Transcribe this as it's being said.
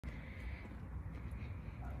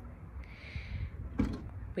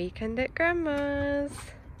Weekend at Grandma's.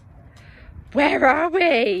 Where are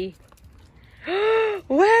we?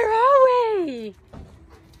 Where are we?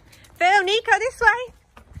 Phil, Niko, this way.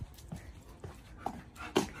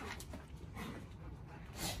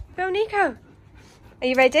 Phil, Niko. Are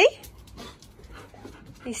you ready?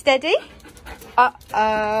 Are you steady?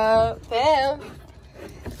 Uh-oh. Phil.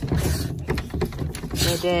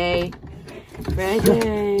 Ready.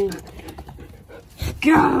 Ready.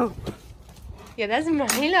 Go. Yeah, there's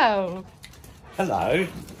Milo. Hello.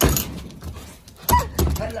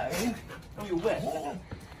 Hello. Oh, you're wet.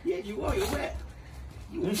 Yeah, you are. You're wet.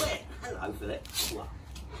 You're wet. Hello, Philip. What?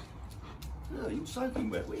 Oh, you're soaking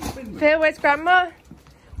wet. Where you been? Phil, where's Grandma?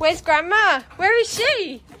 Where's Grandma? Where is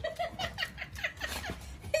she?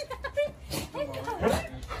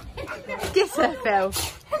 Kiss her, Phil.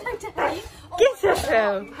 Hello, Daddy. Kiss her,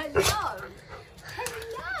 Phil. Hello.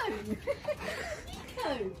 Hello.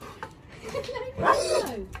 Niko.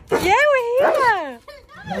 Hello. Yeah, we're here.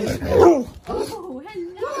 Hello. Oh,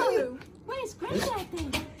 hello. Where's Granddad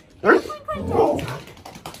then? Go find Granddad.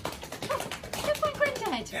 Go find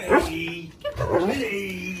Granddad. Hey.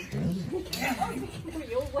 Hey.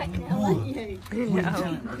 You're wet now, aren't you?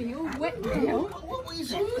 No. You're wet now. What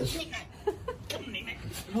is it?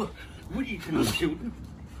 What are you doing, children?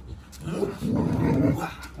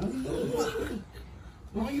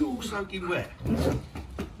 Why are you all soaking wet?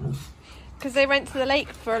 Because they went to the lake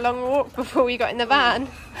for a long walk before we got in the van.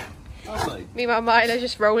 Are they? Meanwhile, Milo's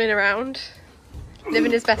just rolling around,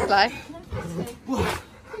 living his best life. What?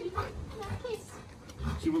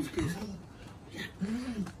 She wants a kiss.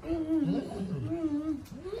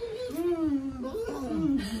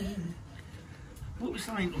 What was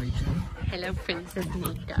saying, Rachel? Hello, Princess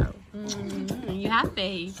Niko. Are you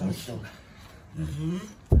happy?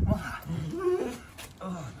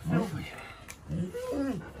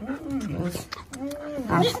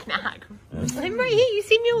 Snack. I'm right here. You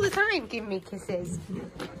see me all the time. Give me kisses.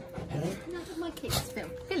 Enough of my kiss, Phil.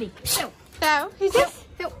 Philly. Phil. Phil, who's this?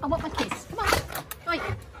 Phil, I want my kiss. Come on. Right.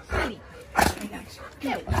 Philly.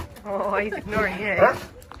 Phil. Oh, he's ignoring you.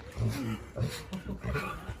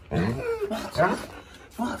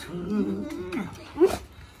 What?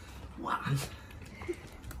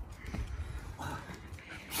 What?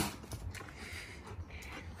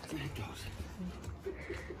 There it goes.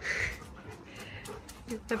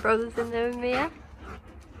 The brothers in there with Mia.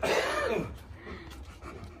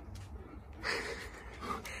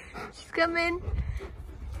 She's coming.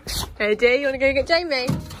 Ready? You want to go get Jamie?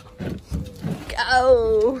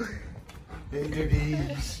 Go! Hey,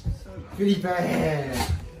 babies. Pretty bad.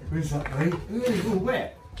 Where's that, mate? It's all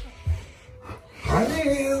wet.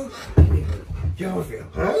 Hello. Joe, Phil.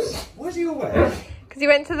 Huh? Why's he all wet? Because he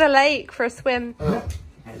went to the lake for a swim. Hello,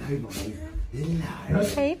 Mommy. Hello.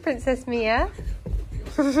 Hey, Princess Mia.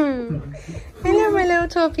 Hello, my little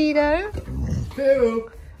torpedo. Phil.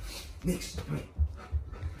 Next. Wait.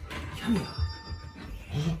 Come here.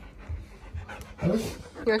 You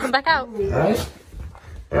want to come back out? Wait,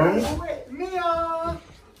 Mia.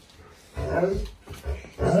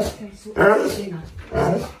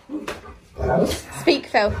 Speak,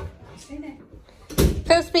 Phil.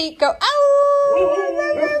 Phil, speak. Go. Ow!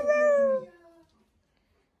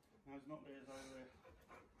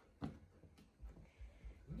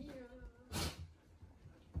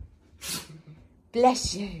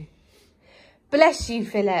 Bless you. Bless you,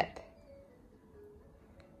 Philip.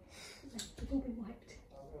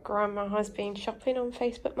 Grandma has been shopping on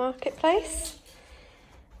Facebook Marketplace.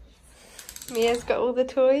 Mia's got all the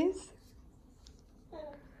toys. Where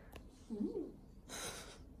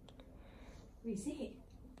is it?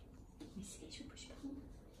 Let me see. Should we push it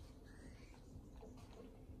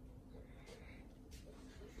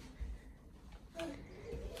on?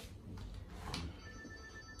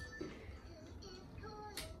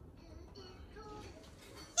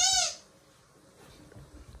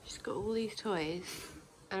 She's got all these toys.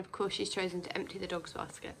 And of course she's chosen to empty the dog's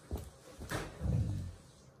basket.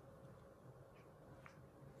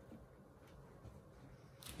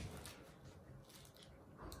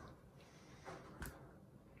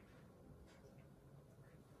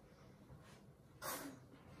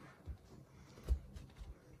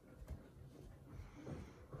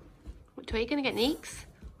 What toy are you going to get, Neeks?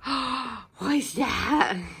 What is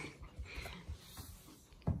that?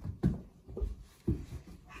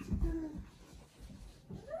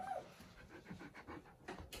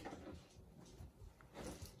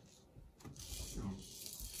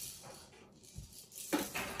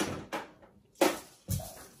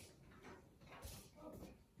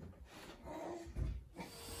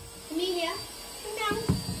 Amelia, come down.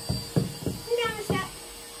 Come down a step.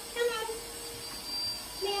 Come on.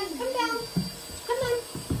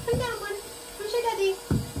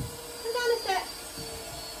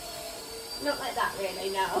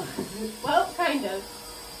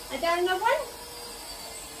 down another one.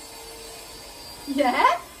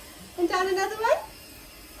 Yeah. And down another one.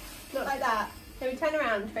 Not like that. So we turn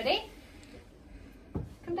around. Ready?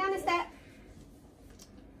 Come down a step.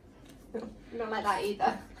 Not like that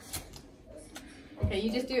either. Okay,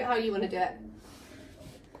 you just do it how you want to do it.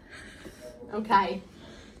 Okay.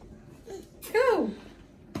 Cool.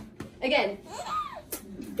 Again.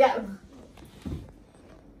 Go.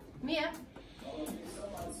 Mia.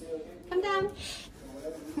 Come down.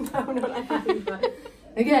 No, not like that either.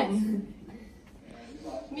 Again.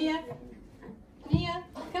 Mia. Mia.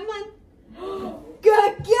 Come on.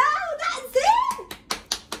 Good girl. That's it.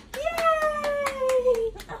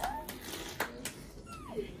 Yay.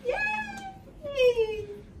 Yay.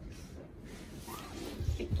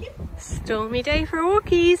 Thank you. Stormy day for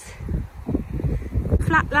walkies.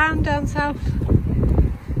 Flat land down south.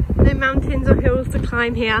 No mountains or hills to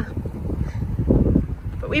climb here.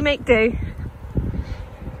 But we make do.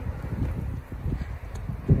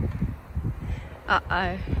 Uh-oh,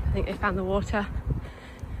 I think they found the water.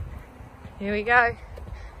 Here we go.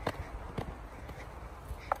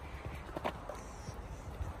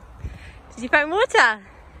 Did you find water?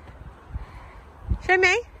 Show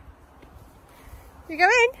me. You go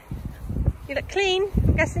in? You look clean.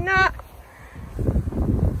 I'm guessing not.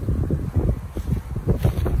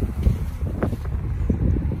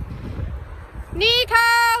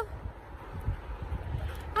 Niko!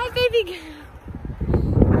 Hi, baby girl.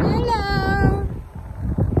 Hello.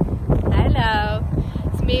 Hello.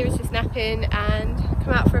 So Mia's just napping and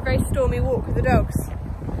come out for a very stormy walk with the dogs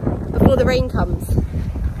before the rain comes.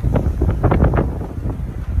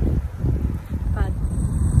 Fun.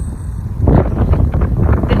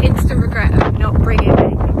 The instant regret of not bringing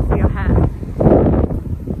anything for your hair.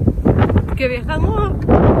 Give you a fun walk.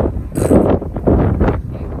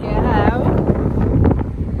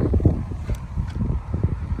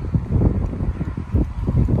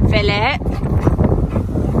 Philip,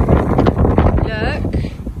 look,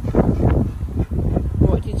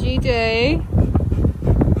 what did you do?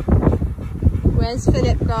 Where's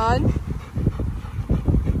Philip gone?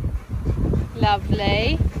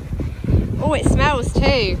 Lovely. Oh, it smells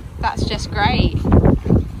too. That's just great.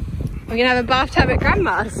 We're gonna have a bath tub at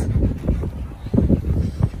Grandma's.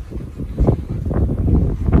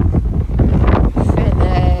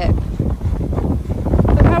 Philip.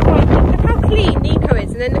 Look how clean Niko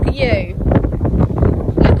is, and then look at you.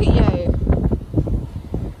 Look at you.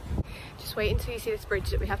 Just wait until you see this bridge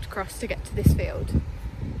that we have to cross to get to this field,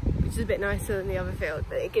 which is a bit nicer than the other field,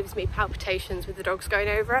 but it gives me palpitations with the dogs going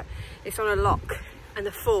over it. It's on a lock, and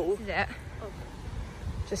the fall, is it? Oh.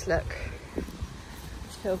 Just look.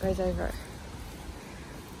 This field goes over it.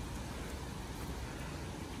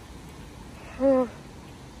 Oh,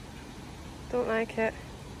 don't like it.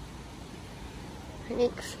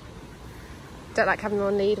 Thanks. Don't like having them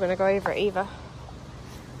on lead when I go over it either.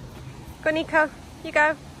 Go Niko, you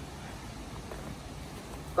go.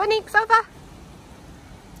 Go Nix, over.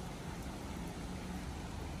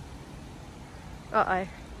 Uh-oh, I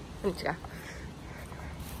need to go.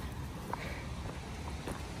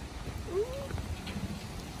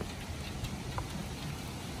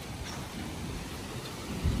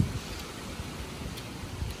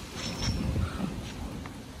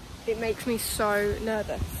 It makes me so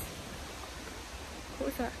nervous. What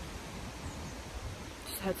was that?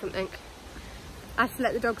 Just heard something. I have to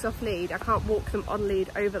let the dogs off lead. I can't walk them on lead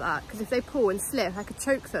over that, because if they pull and slip, I could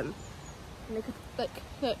choke them. And they could,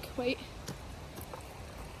 look, wait.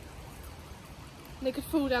 And they could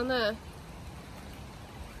fall down there.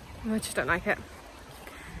 I just don't like it.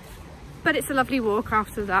 But it's a lovely walk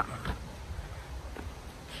after that.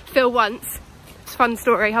 Phil once, it's a fun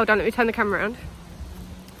story, hold on, let me turn the camera around.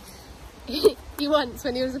 He once,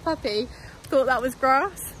 when he was a puppy, thought that was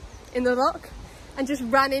grass in the lock and just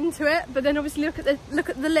ran into it, but then obviously look at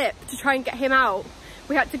the lip to try and get him out.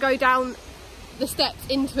 We had to go down the steps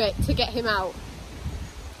into it to get him out.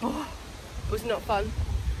 Oh, it was not fun.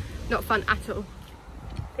 Not fun at all.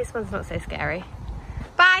 This one's not so scary.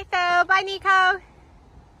 Bye Phil, bye Niko.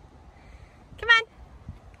 Come on.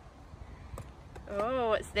 Oh,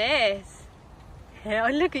 what's this? Oh,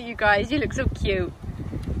 look at you guys, you look so cute.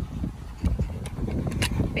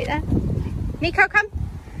 Wait there. Niko, come.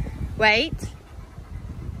 Wait.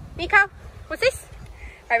 Niko, what's this?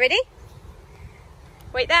 Right, ready?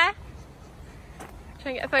 Wait there.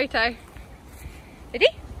 Try and get a photo. Ready?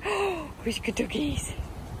 Oh, where's your good doggies?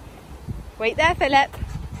 Wait there, Philip.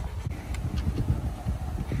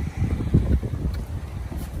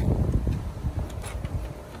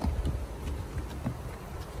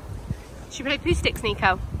 Should we play poo sticks,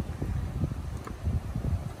 Niko?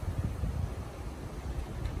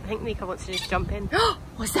 think Niko wants to just jump in.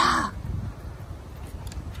 What's that?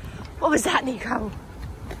 What was that, Niko?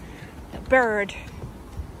 A bird.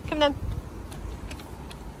 Come then.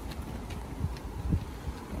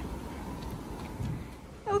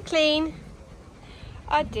 All clean.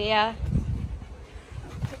 Oh dear.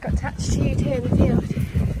 I got attached to you too in the field.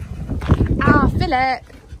 Ah, Philip.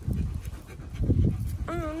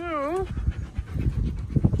 Oh no.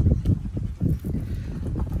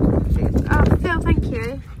 Oh, Phil, thank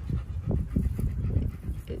you.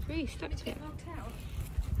 It's really stuck to it.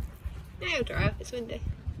 No, it'll dry off, it's windy.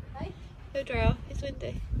 Hey? It'll dry off, it's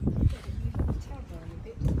windy.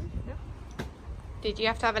 Did you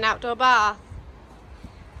have to have an outdoor bath?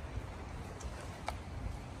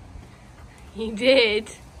 You did.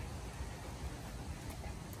 Is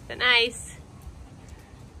that nice?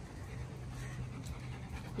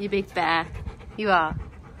 You big bear. You are.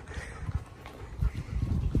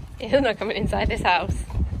 You're not coming inside this house.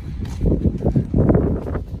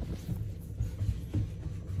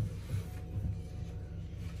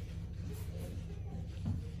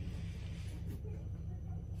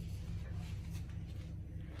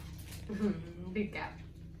 Big gap.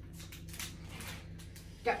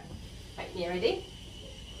 Go. Right, you ready?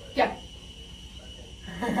 Go.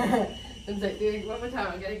 And so do it one more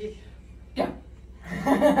time. I'm gonna give. Go.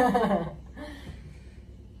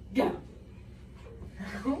 Go.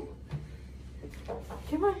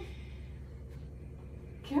 Come on.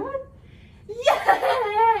 Come on.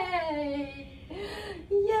 Yay!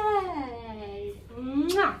 Yay!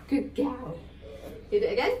 Mwah. Good girl. Do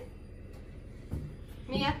it again.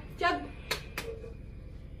 Mia, jump.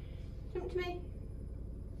 Jump to me.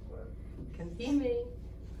 Come see me.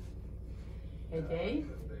 Okay.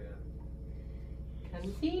 Come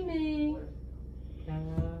see me.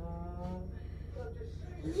 Come.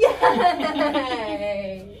 Yay!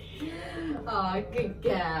 Oh, good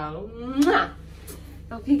girl. Mwah.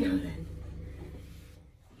 Off you go then.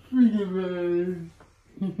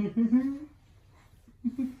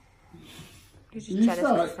 This is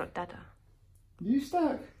jealous, not Dada. You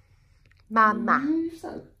stuck? Mama. You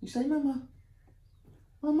stuck? You say mama.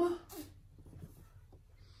 Mama.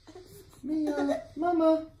 Mia.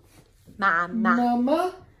 Mama. Mama.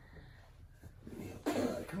 Mama.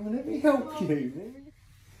 Come on, let me help you.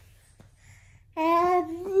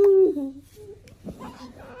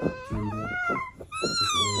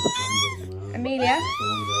 Amelia.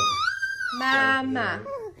 Mama.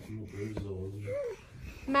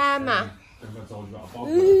 Mama.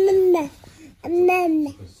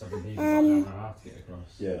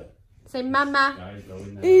 Yeah. Say mama.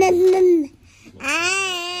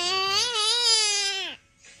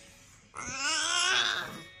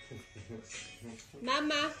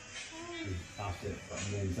 Mama.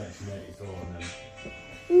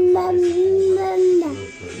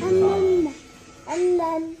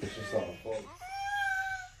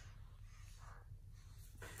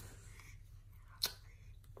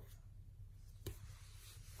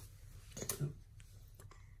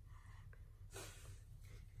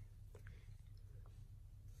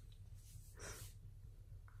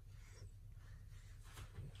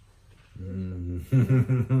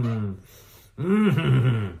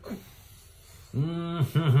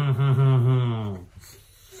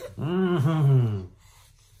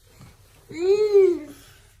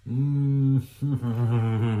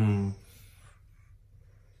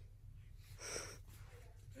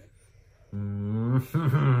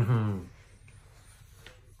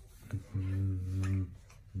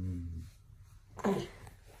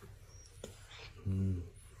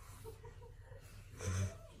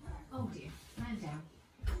 Oh dear, man down.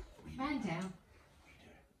 Man down.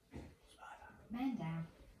 Man down.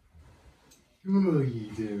 What are you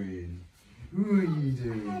doing? What are you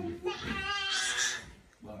doing?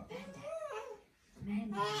 What? Man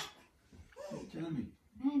down. What are you telling me?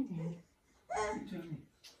 Man down. What are you telling me?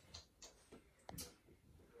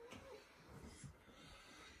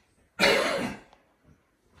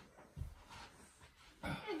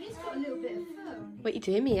 He's got a little bit of fur on. What you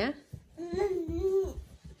doing, Mia?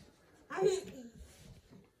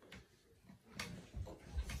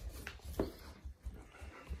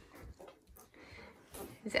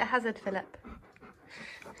 Is it a hazard, Philip?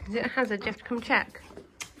 Is it a hazard? Do you have to come check?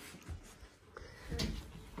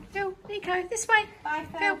 Phil, Niko, this way. Bye,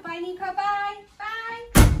 Phil. Phil. Bye, Niko. Bye. Bye.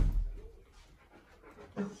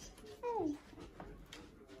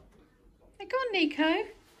 They're gone, Niko.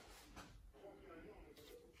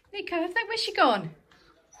 Niko, where's she gone?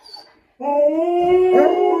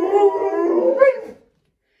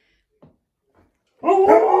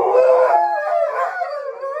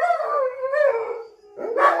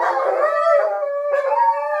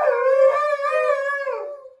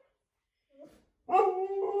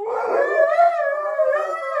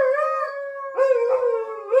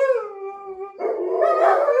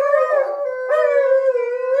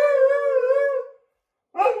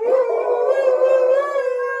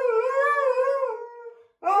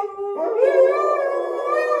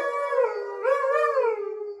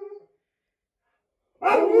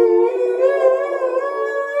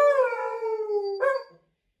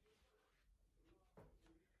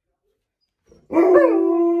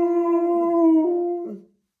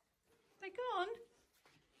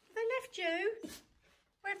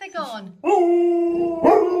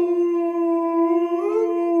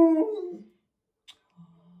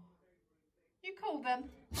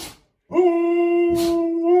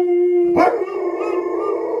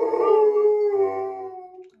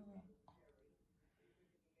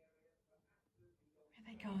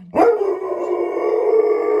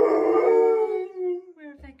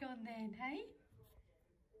 darling, hey?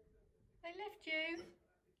 They left you.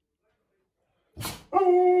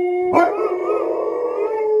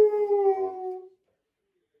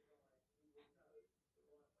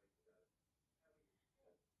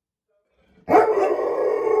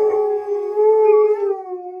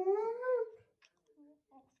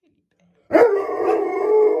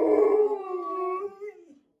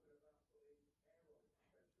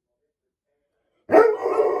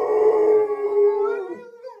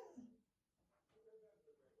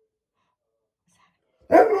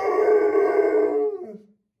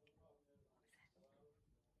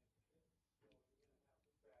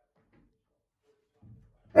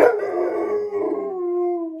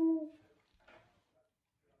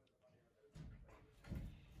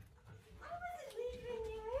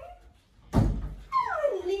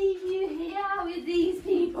 These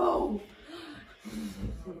people.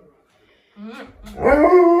 Yes. Are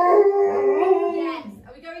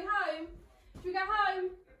we going home? Should we go home?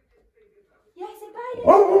 Yes, and bye.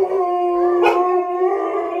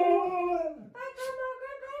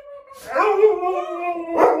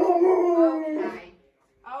 Okay.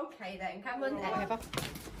 Okay then. Come on then.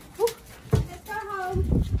 Let's go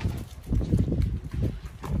home.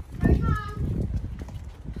 Go home.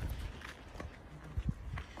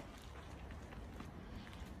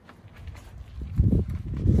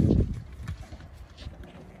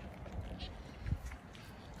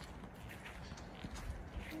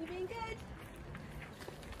 You being good?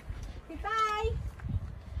 Goodbye.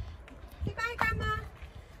 Goodbye, Grandma.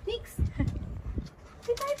 Thanks.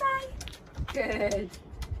 Say bye-bye. Good.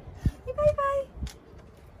 Say bye-bye.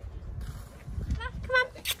 Come on.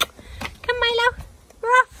 Come, Milo. We're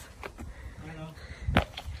off.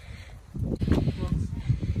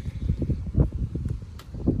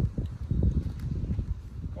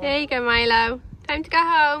 There you go, Milo. Time to go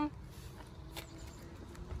home.